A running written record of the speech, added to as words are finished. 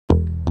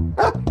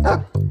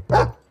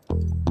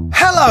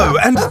Hello,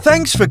 and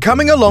thanks for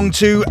coming along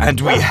to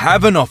And We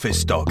Have an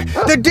Office Dog,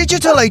 the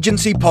digital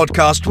agency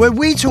podcast where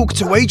we talk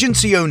to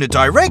agency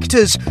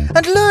owner-directors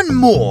and learn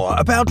more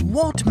about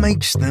what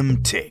makes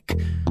them tick.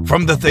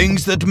 From the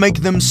things that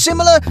make them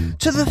similar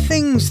to the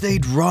things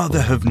they'd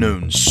rather have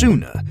known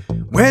sooner,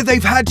 where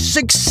they've had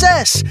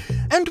success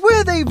and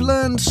where they've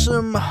learned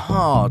some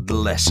hard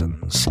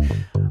lessons.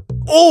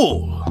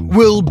 All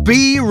will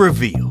be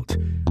revealed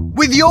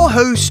with your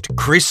host,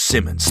 Chris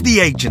Simmons, the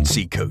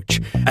agency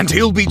coach, and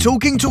he'll be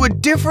talking to a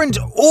different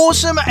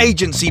awesome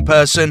agency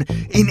person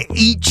in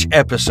each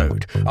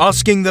episode,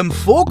 asking them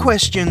 4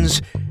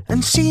 questions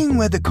and seeing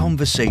where the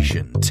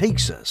conversation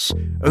takes us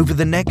over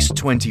the next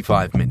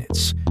 25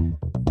 minutes.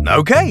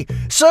 Okay,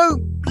 so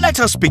let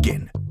us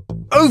begin.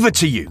 Over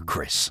to you,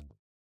 Chris.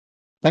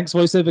 Thanks,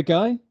 voiceover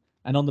guy.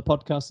 And on the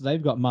podcast today,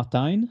 we've got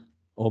Martijn,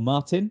 or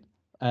Martin,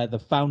 the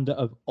founder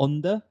of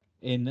Onder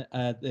in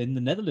the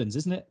Netherlands,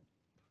 isn't it?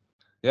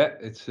 Yeah,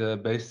 it's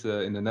based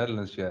in the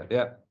Netherlands.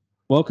 Yeah.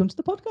 Welcome to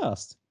the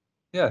podcast.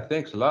 Yeah,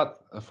 thanks a lot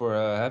for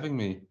having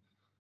me.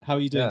 How are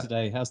you doing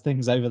today? How's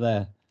things over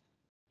there?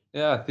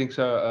 Yeah, things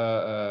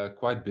are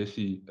quite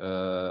busy.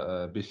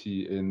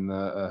 Busy in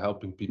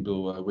helping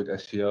people with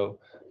SEO.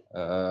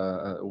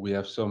 We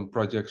have some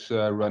projects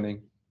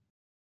running.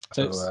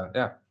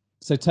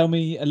 So tell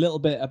me a little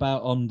bit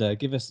about Onder.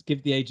 Give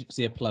the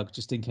agency a plug,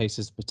 just in case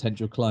there's a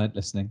potential client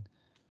listening.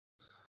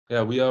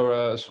 Yeah, we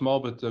are a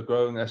small but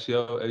growing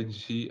SEO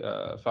agency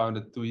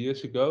founded 2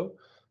 years ago.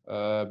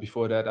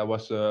 Before that, I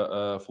was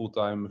a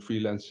full-time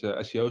freelance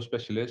SEO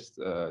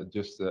specialist,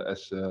 just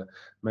as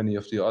many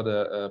of the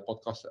other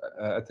podcast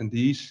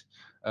attendees.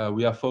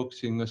 We are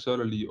focusing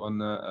solely on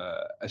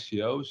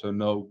SEO, so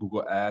no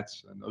Google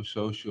Ads, no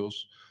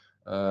socials,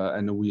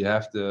 and we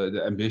have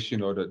the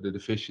ambition or the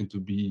vision to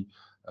be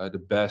the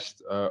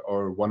best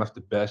or one of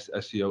the best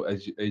SEO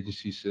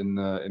agencies in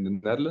the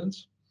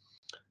Netherlands.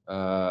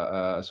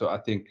 So I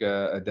think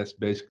that's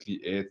basically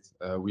it.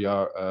 We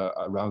are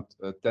around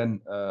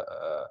 10.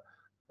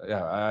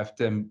 I have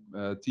 10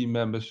 team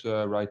members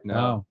right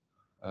now.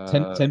 Wow,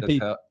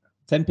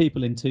 10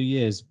 people in 2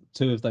 years.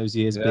 2 of those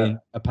years being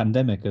a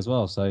pandemic as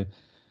well. So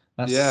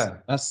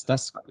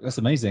that's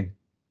amazing.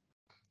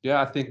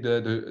 Yeah, I think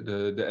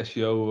the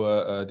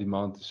SEO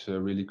demand is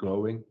really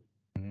growing.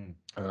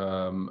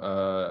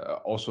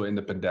 Also in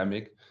the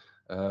pandemic.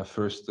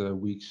 First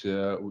weeks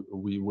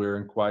we were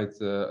in quite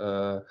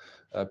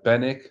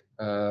panic.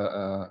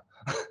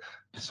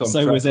 So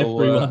was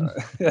everyone.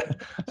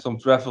 Some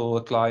travel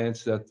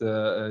clients that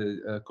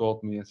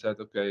called me and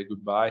said, "Okay,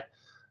 goodbye."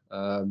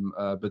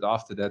 But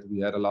after that, we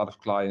had a lot of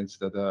clients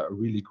that are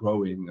really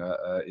growing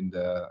in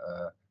the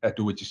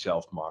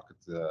do-it-yourself market,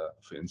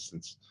 for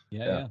instance.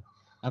 Yeah,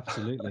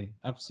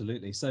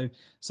 absolutely.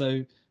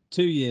 So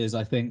 2 years,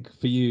 I think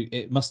for you,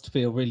 it must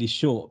feel really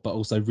short, but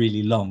also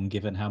really long,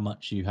 given how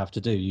much you have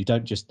to do. You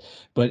don't just,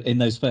 but in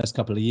those first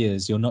couple of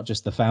years, you're not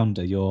just the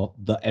founder, you're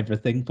the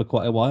everything for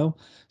quite a while.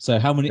 So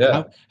how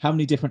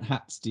many different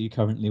hats do you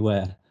currently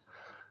wear?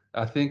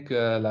 I think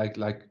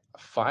like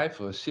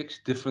 5 or 6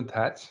 different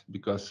hats,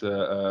 because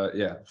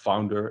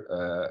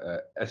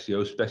founder,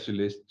 SEO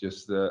specialist,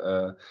 just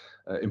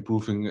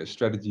improving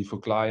strategy for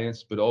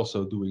clients, but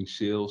also doing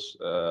sales,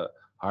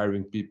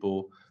 hiring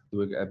people,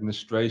 doing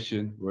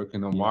administration,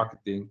 working on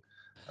marketing,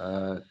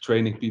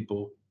 training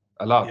people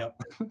a lot.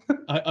 Yep.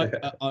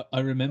 I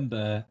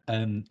remember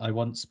I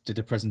once did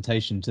a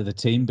presentation to the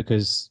team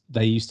because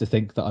they used to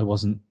think that I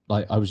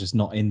was just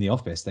not in the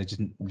office. They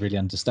didn't really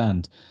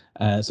understand.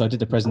 So I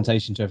did a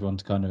presentation to everyone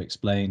to kind of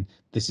explain,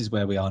 this is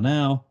where we are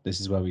now,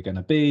 this is where we're going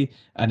to be.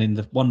 And in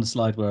the one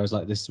slide where I was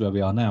like, this is where we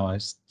are now, I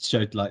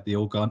showed like the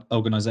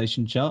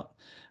organization chart.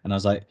 And I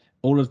was like,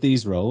 all of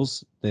these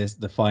roles, there's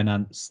the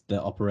finance,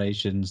 the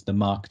operations, the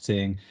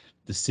marketing,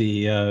 the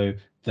CEO,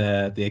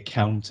 the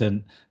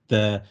accountant,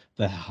 the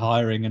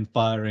hiring and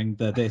firing,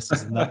 the this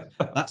and that.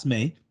 That's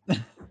me.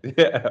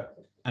 Yeah.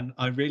 And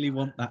I really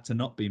want that to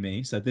not be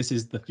me. So this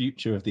is the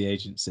future of the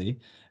agency,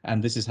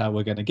 and this is how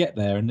we're going to get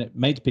there. And it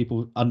made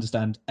people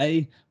understand,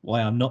 A,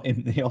 why I'm not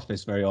in the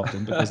office very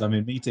often, because I'm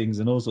in meetings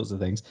and all sorts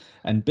of things,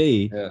 and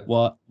B,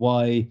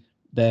 why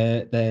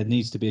there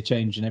needs to be a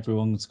change and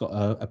everyone's got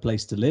a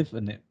place to live,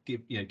 and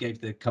it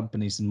gave the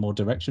company some more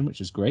direction, which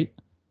was great.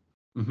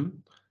 Mm-hmm.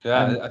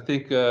 Yeah, I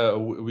think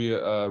we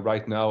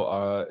right now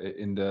are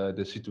in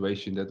the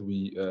situation that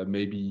we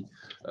maybe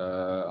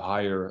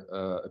hire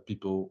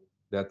people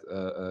that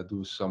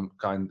do some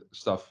kind of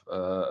stuff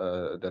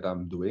that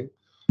I'm doing,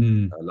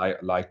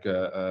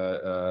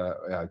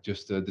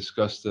 just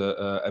discussed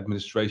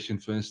administration,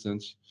 for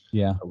instance.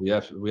 Yeah, we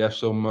have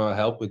some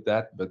help with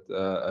that, but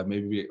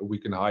maybe we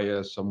can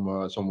hire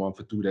someone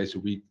for 2 days a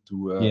week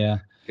to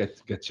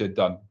get shit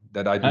done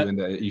that I do in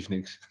the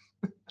evenings.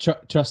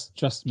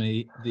 Trust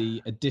me,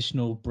 the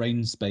additional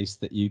brain space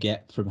that you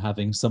get from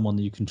having someone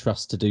that you can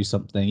trust to do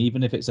something,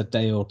 even if it's a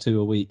day or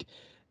 2 a week,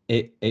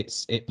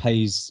 it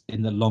pays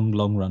in the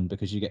long run,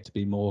 because you get to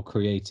be more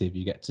creative,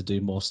 you get to do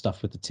more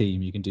stuff with the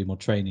team, you can do more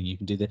training, you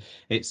can do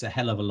it's a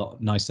hell of a lot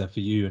nicer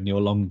for you and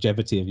your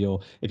longevity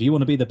of if you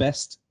want to be the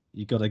best,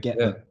 You got to get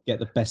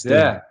the best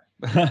Yeah.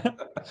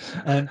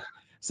 in.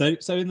 So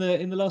in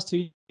the last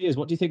 2 years,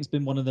 what do you think has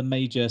been one of the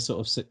major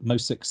sort of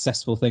most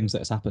successful things that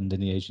has happened in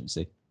the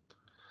agency?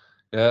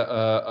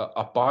 Yeah,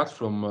 apart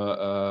from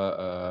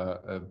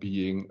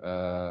being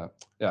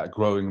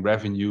growing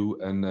revenue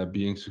and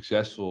being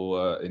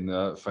successful in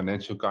a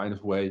financial kind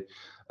of way,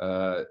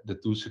 the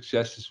two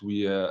successes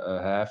we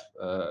have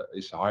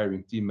is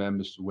hiring team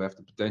members who have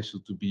the potential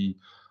to be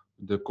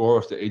the core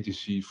of the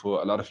agency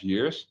for a lot of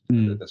years.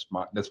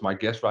 That's my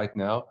guess right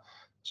now.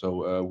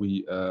 So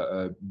we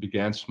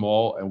began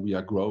small and we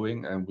are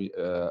growing, and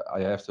I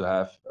have to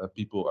have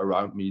people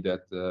around me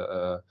that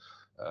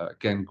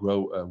can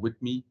grow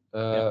with me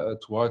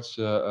towards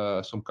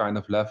some kind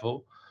of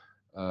level.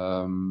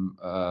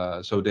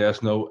 So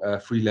there's no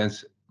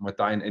freelance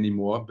Martijn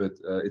anymore, but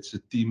it's a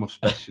team of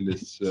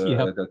specialists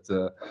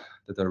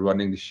that are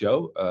running the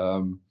show.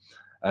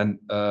 And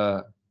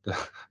the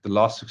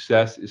last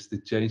success is the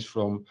change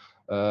from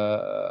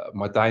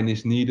Martijn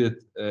is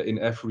needed in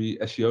every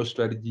SEO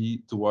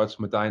strategy towards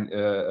Martijn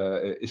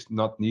is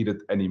not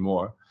needed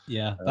anymore.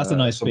 Yeah, that's a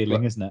nice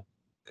feeling, isn't it?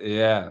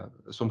 Yeah,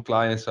 some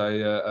clients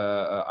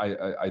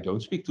I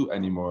don't speak to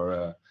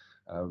anymore.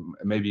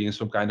 Maybe in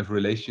some kind of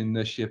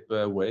relationship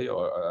way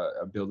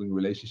or building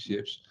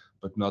relationships,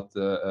 but not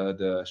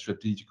the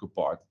strategical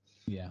part.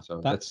 Yeah,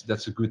 so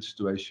that's a good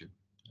situation.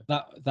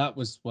 That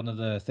was one of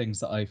the things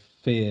that I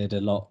feared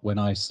a lot when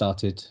I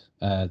started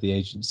the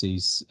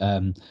agencies.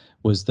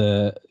 Was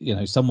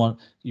someone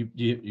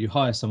you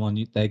hire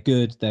someone, they're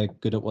good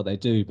at what they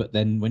do, but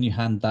then when you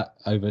hand that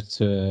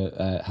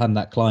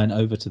client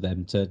over to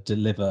them to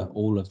deliver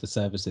all of the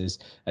services,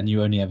 and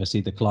you only ever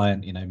see the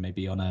client,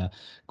 maybe on a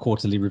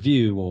quarterly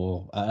review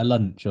or at a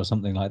lunch or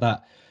something like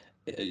that,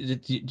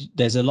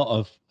 there's a lot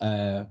of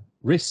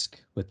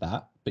risk with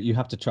that, but you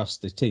have to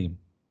trust the team.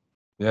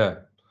 Yeah.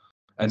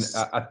 And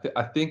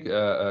I think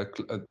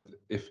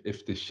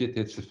if the shit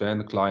hits the fan,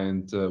 the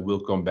client will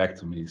come back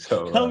to me.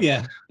 So oh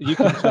yeah, you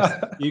can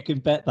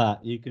bet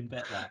that. You can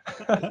bet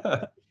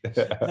that.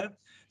 Yeah.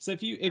 So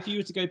if you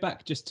were to go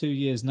back just 2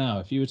 years now,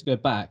 if you were to go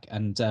back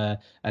and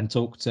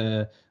talk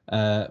to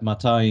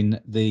Martijn,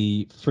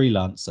 the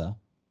freelancer,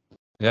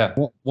 Yeah.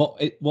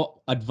 what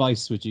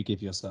advice would you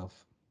give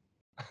yourself?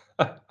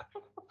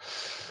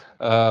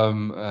 I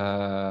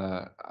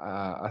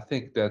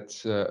think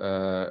that's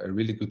a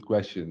really good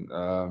question.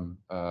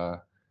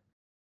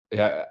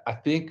 Yeah, I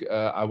think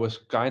I was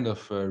kind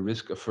of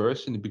risk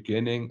averse in the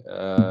beginning.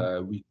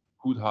 We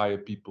could hire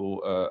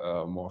people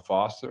more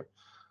faster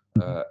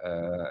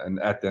and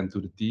add them to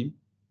the team.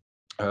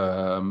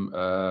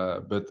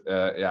 But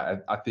yeah,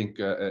 I think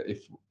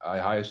if I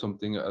hire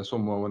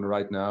someone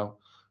right now,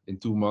 in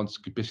 2 months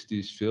capacity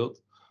is filled.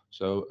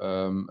 So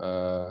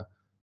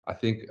I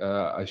think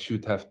I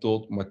should have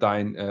told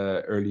Martijn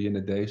early in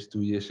the days,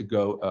 2 years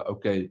ago,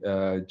 okay,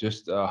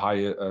 just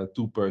hire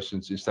 2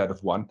 persons instead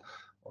of 1,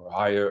 or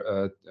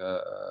hire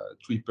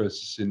 3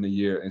 persons in a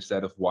year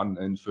instead of 1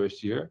 in the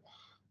first year.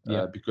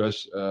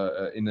 Because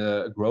in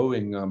a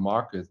growing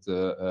market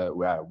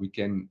where we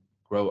can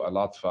grow a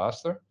lot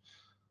faster.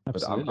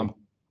 Absolutely. But I'm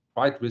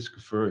quite risk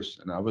averse,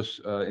 and I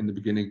was in the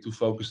beginning too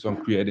focused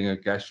on creating a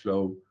cash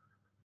flow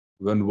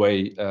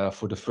runway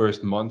for the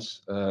first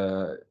months.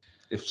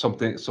 If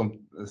something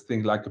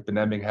like a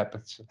pandemic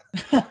happens.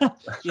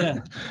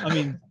 Yeah, I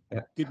mean,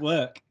 good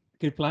work,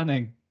 good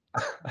planning.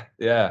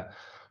 Yeah,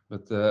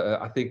 but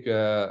I think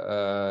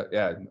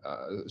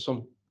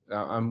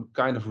I'm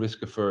kind of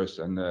risk averse,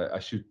 and I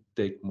should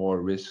take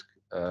more risk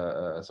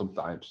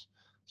sometimes.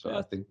 So Yeah,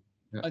 I think.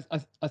 Yeah.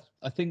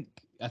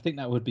 I think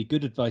that would be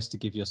good advice to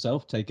give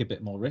yourself. Take a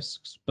bit more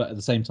risks, but at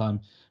the same time,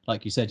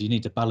 like you said, you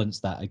need to balance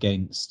that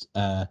against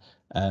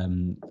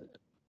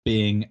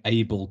being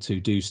able to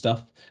do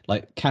stuff.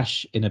 Like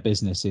cash in a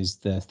business is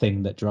the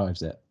thing that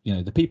drives it.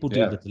 The people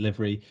do the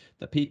delivery.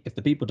 If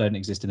the people don't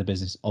exist in a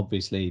business,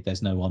 obviously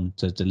there's no one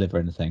to deliver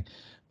anything.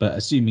 But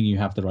assuming you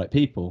have the right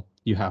people,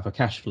 you have a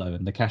cash flow,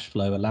 and the cash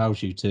flow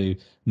allows you to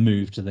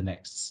move to the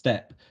next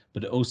step.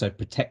 But it also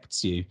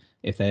protects you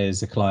if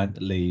there's a client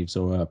that leaves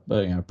or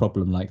a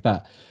problem like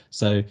that.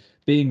 So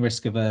being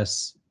risk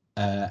averse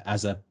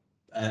as a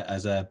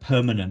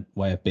permanent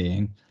way of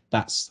being,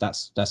 that's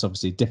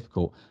obviously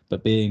difficult,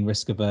 but being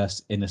risk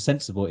averse in a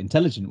sensible,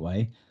 intelligent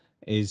way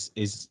is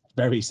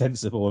very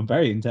sensible and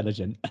very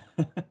intelligent.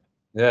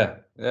 Yeah.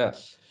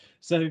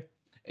 So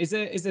is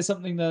there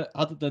something that,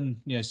 other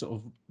than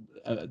sort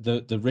of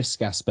the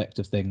risk aspect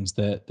of things,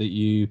 that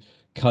you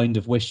kind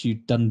of wish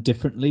you'd done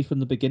differently from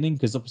the beginning?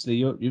 Because obviously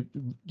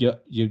you're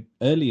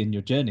early in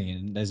your journey,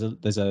 and there's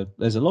a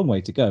long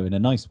way to go in a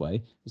nice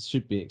way. You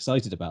should be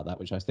excited about that,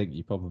 which I think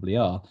you probably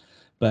are.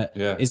 But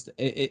is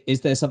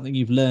there something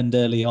you've learned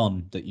early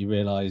on that you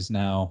realize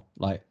now,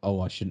 like,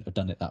 oh, I shouldn't have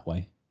done it that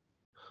way?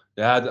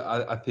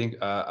 Yeah, I think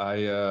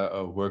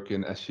I work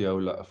in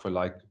SEO for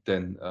like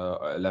 10,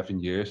 11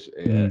 years,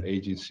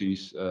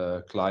 agencies,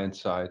 client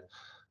side.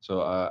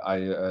 So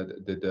I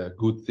did the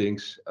good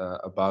things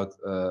about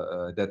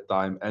that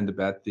time and the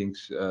bad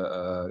things.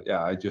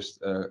 Yeah, I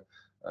just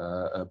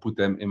put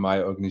them in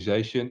my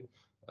organization.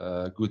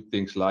 Good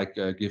things like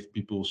give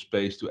people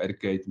space to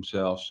educate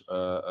themselves,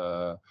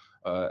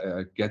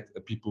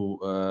 get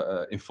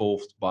people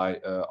involved by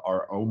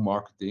our own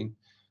marketing,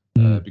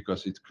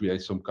 because it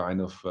creates some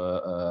kind of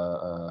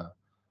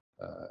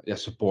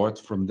support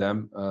from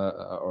them,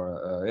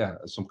 or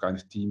some kind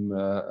of team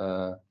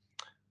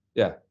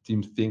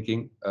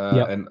thinking,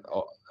 and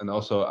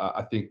also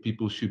I think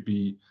people should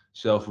be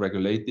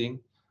self-regulating.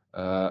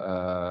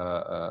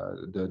 The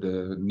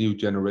new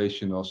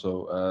generation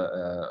also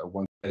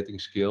wants regulating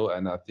skill,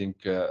 and I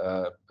think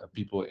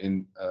people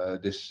in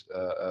this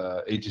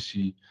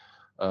agency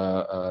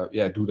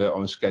do their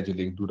own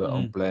scheduling, do their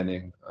own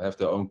planning, have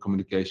their own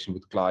communication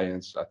with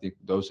clients. I think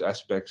those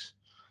aspects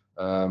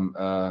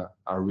are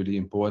really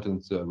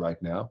important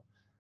right now.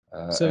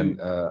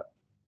 So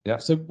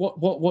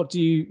what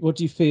do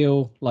you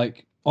feel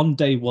like on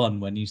day one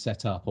when you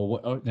set up,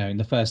 or in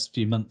the first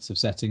few months of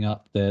setting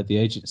up the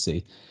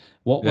agency?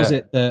 What was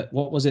it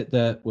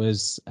that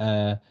was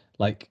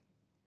like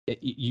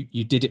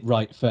you did it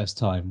right first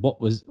time? What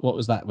was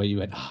that where you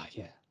went,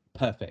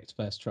 perfect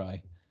first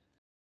try?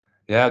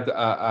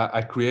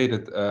 I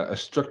created a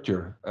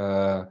structure.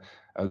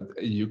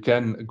 You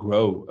can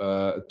grow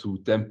to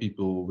 10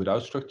 people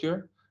without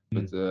structure,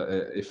 but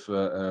if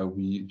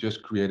we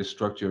just create a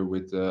structure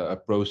with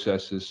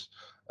processes,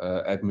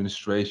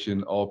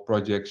 administration, all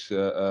projects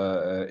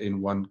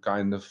in one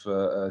kind of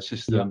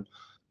system,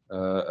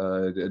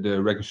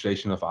 the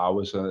registration of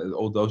hours,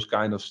 all those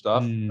kind of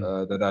stuff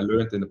that I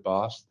learned in the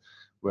past,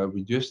 where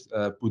we just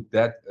put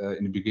that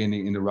in the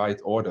beginning in the right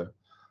order.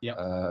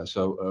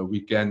 So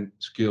we can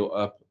scale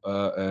up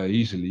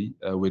easily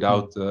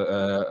without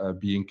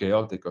being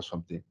chaotic or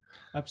something.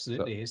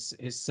 Absolutely. So,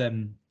 it's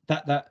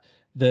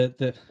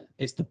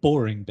it's the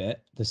boring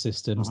bit, the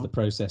systems, the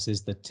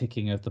processes, the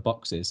ticking of the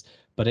boxes.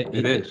 But it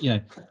is,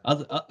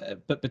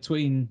 but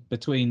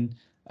between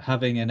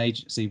having an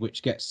agency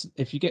which gets,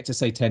 if you get to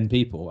say 10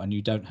 people and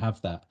you don't have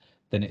that,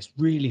 then it's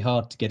really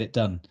hard to get it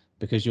done,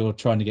 because you're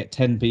trying to get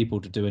 10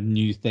 people to do a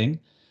new thing.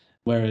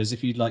 Whereas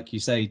if you'd, like you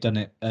say, done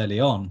it early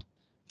on,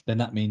 then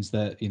that means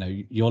that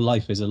your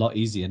life is a lot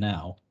easier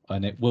now,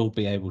 and it will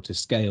be able to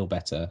scale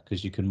better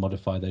because you can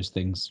modify those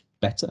things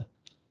better.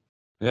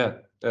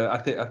 I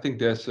think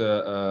there's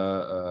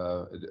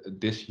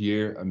this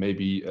year and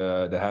maybe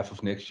the half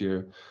of next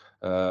year,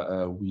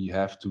 we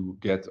have to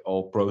get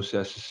all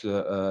processes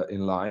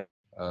in line,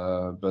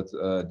 but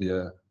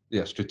the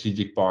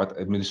strategic part,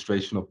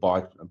 administrational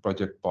part, and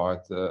project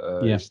part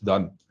is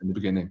done in the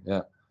beginning.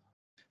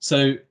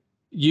 So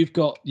you've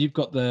got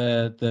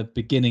the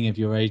beginning of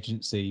your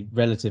agency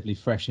relatively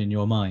fresh in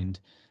your mind.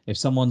 If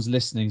someone's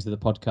listening to the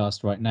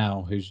podcast right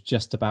now who's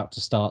just about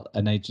to start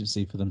an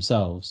agency for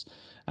themselves,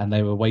 and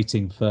they were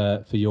waiting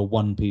for your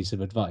one piece of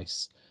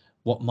advice,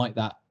 what might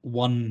that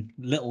one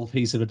little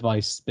piece of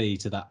advice be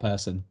to that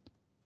person?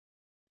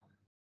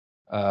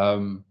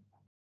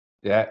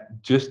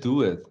 Just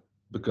do it,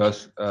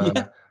 because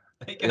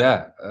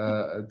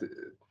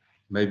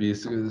maybe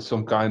it's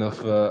some kind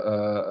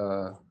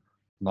of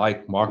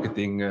like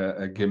marketing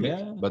gimmick,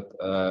 but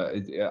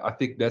I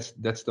think that's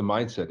the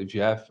mindset. If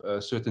you have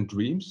certain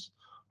dreams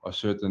or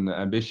certain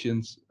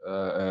ambitions,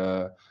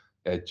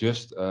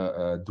 just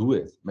do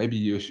it. Maybe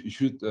you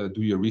should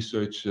do your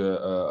research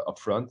up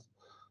front.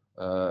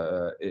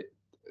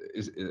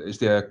 Is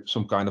there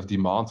some kind of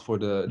demand for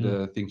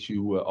the things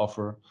you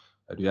offer?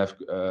 Do you have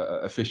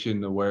a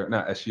vision where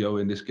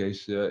SEO in this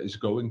case is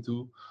going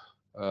to?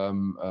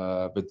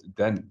 But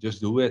then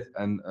just do it.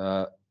 And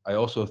I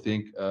also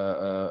think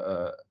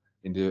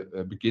in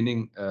the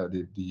beginning,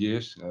 the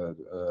years,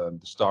 the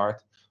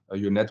start,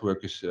 your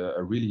network is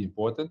really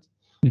important.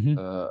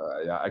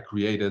 I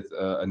created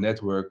a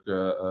network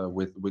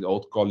with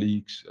old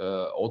colleagues,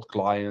 old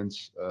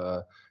clients.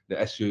 The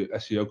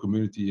SEO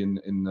community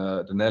in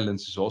the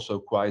Netherlands is also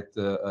quite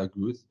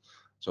good.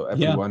 So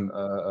everyone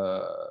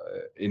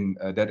in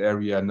that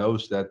area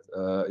knows that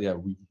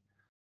we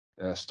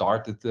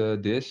started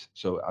this.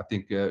 So I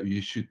think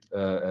you should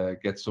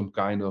get some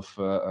kind of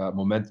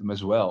momentum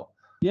as well.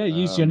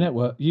 Use your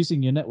network.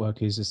 Using your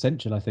network is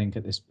essential, I think,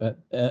 at this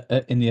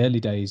in the early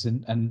days,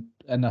 and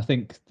I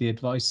think the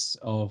advice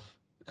of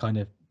kind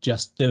of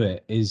just do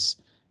it is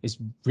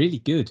really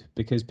good,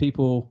 because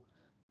people,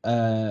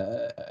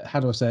 how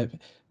do I say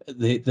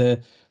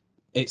it?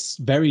 It's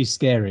very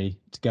scary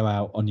to go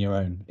out on your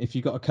own. If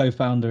you've got a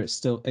co-founder,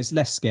 it's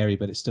less scary,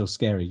 but it's still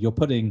scary. You're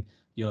putting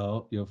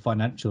your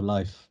financial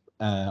life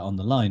on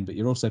the line, but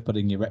you're also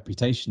putting your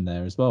reputation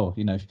there as well.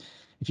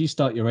 If you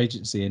start your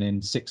agency and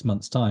in 6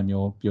 months' time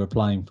you're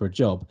applying for a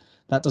job,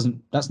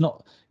 that's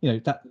not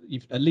that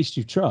at least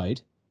you've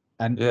tried,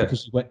 and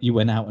because you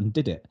went out and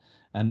did it.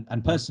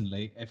 And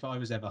personally, if I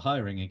was ever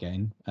hiring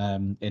again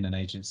in an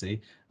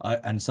agency,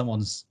 and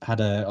someone's had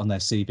on their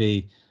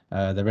CV,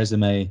 their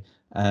resume,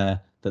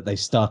 that they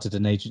started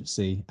an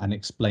agency and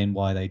explain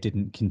why they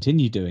didn't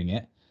continue doing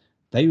it,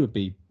 they would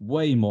be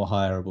way more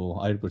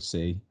hireable, I would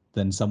see,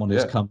 than someone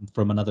who's come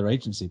from another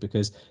agency,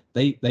 because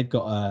they've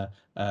got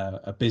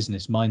a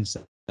business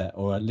mindset,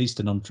 or at least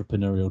an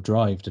entrepreneurial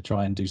drive to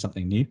try and do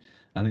something new.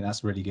 I think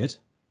that's really good.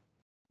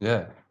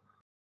 Yeah,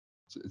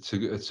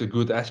 it's a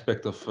good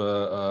aspect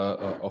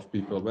of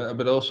people,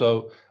 but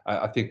also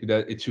I think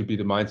that it should be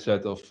the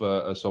mindset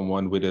of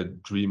someone with a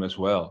dream as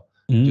well.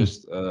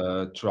 Just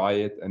try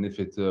it, and if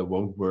it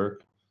won't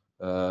work,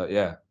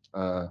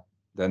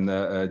 then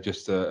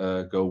just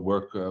go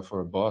work for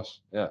a boss.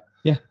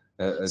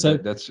 So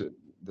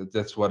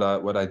that's what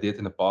I did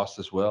in the past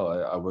as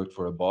well. I worked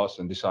for a boss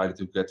and decided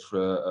to get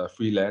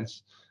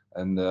freelance,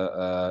 and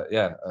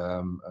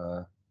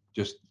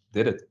just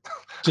did it.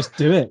 Just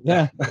do it.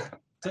 Yeah.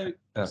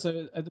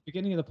 So at the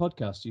beginning of the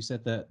podcast, you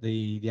said that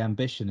the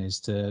ambition is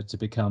to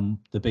become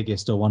the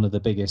biggest, or one of the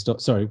biggest,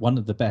 one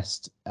of the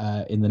best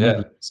in the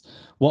Netherlands.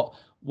 What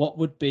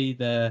would be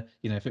the,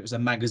 if it was a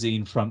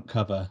magazine front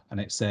cover and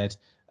it said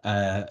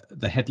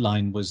the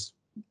headline was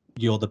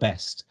 "You're the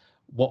best,"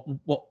 what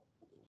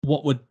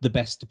would the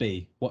best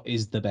be? What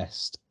is the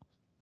best?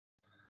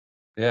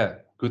 Yeah,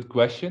 good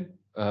question.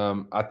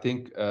 I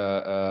think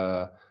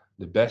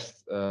the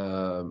best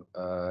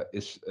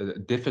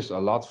differs a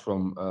lot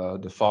from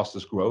the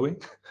fastest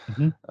growing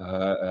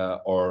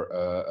or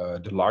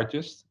the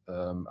largest.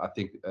 I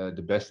think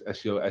the best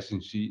SEO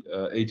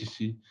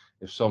agency,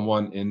 if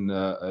someone in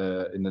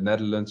the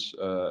Netherlands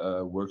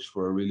works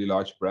for a really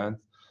large brand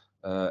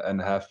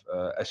and have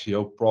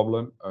SEO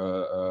problem,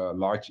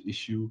 large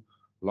issue,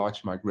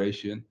 large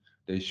migration,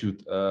 they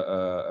should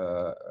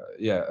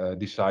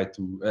decide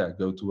to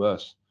go to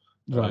us.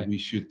 Right. We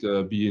should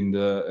be in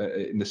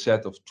the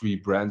set of 3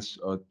 brands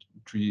or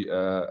 3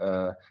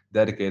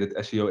 dedicated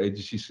SEO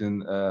agencies in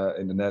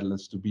the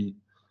Netherlands to be.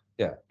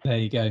 Yeah. There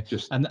you go.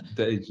 Just and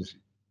the agency.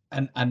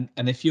 And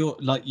if you're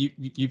like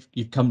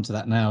you've come to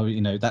that now,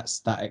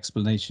 that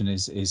explanation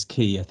is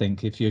key. I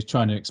think if you're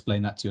trying to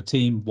explain that to your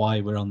team,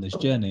 why we're on this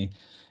journey,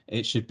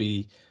 it should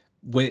be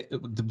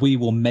we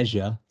will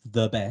measure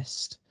the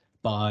best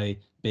by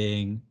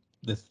being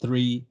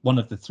one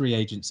of the 3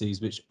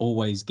 agencies which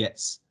always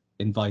gets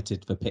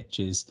invited for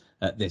pitches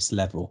at this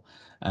level.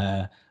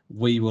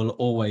 We will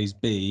always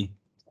be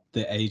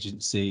the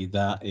agency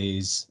that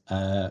is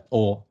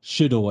or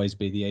should always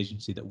be the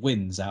agency that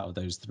wins out of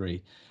those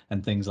 3,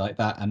 and things like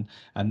that, and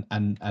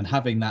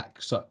having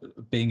that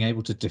being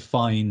able to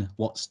define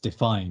what's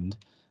defined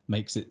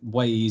makes it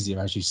way easier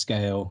as you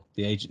scale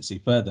the agency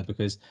further,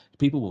 because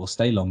people will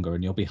stay longer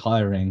and you'll be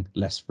hiring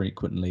less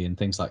frequently and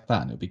things like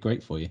that, and it'll be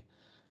great for you.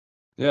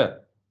 Yeah,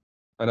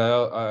 and I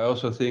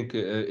also think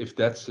if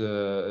that's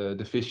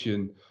the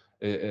vision,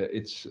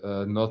 it's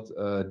not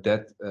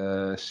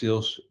that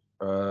sales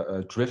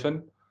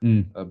driven,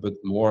 but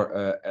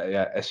more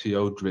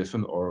SEO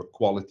driven or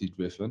quality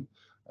driven.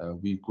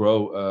 We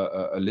grow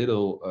a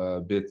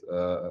little bit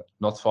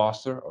not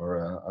faster,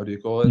 or how do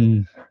you call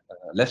it?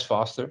 Less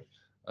faster.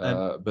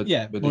 But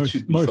more, it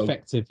should be more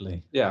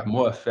effectively. Yeah,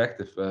 more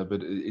effective.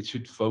 But it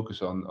should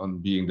focus on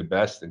being the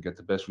best and get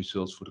the best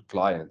results for the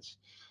clients.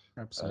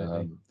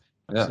 Absolutely.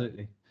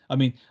 Absolutely. I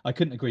mean, I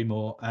couldn't agree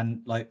more.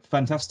 And like,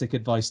 fantastic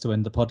advice to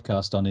end the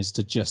podcast on is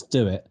to just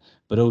do it,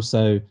 but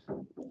also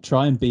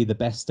try and be the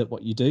best at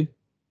what you do.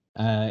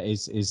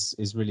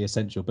 Is really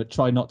essential. But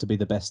try not to be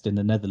the best in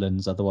the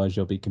Netherlands, otherwise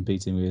you'll be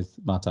competing with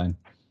Martijn.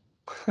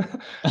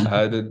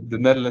 The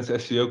Netherlands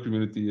SEO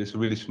community is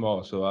really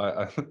small, so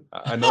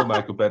I know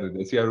my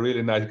competitors. They are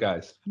really nice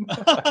guys.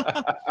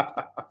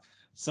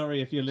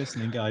 Sorry if you're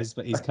listening, guys,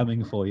 but he's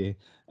coming for you.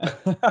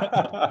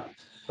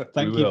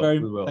 Thank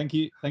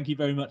you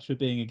very much for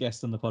being a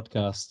guest on the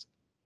podcast.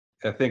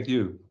 Yeah, thank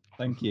you.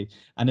 Thank you.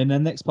 And in the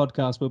next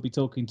podcast, we'll be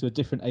talking to a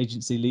different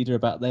agency leader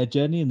about their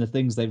journey and the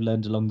things they've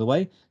learned along the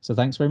way. So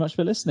thanks very much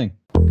for listening.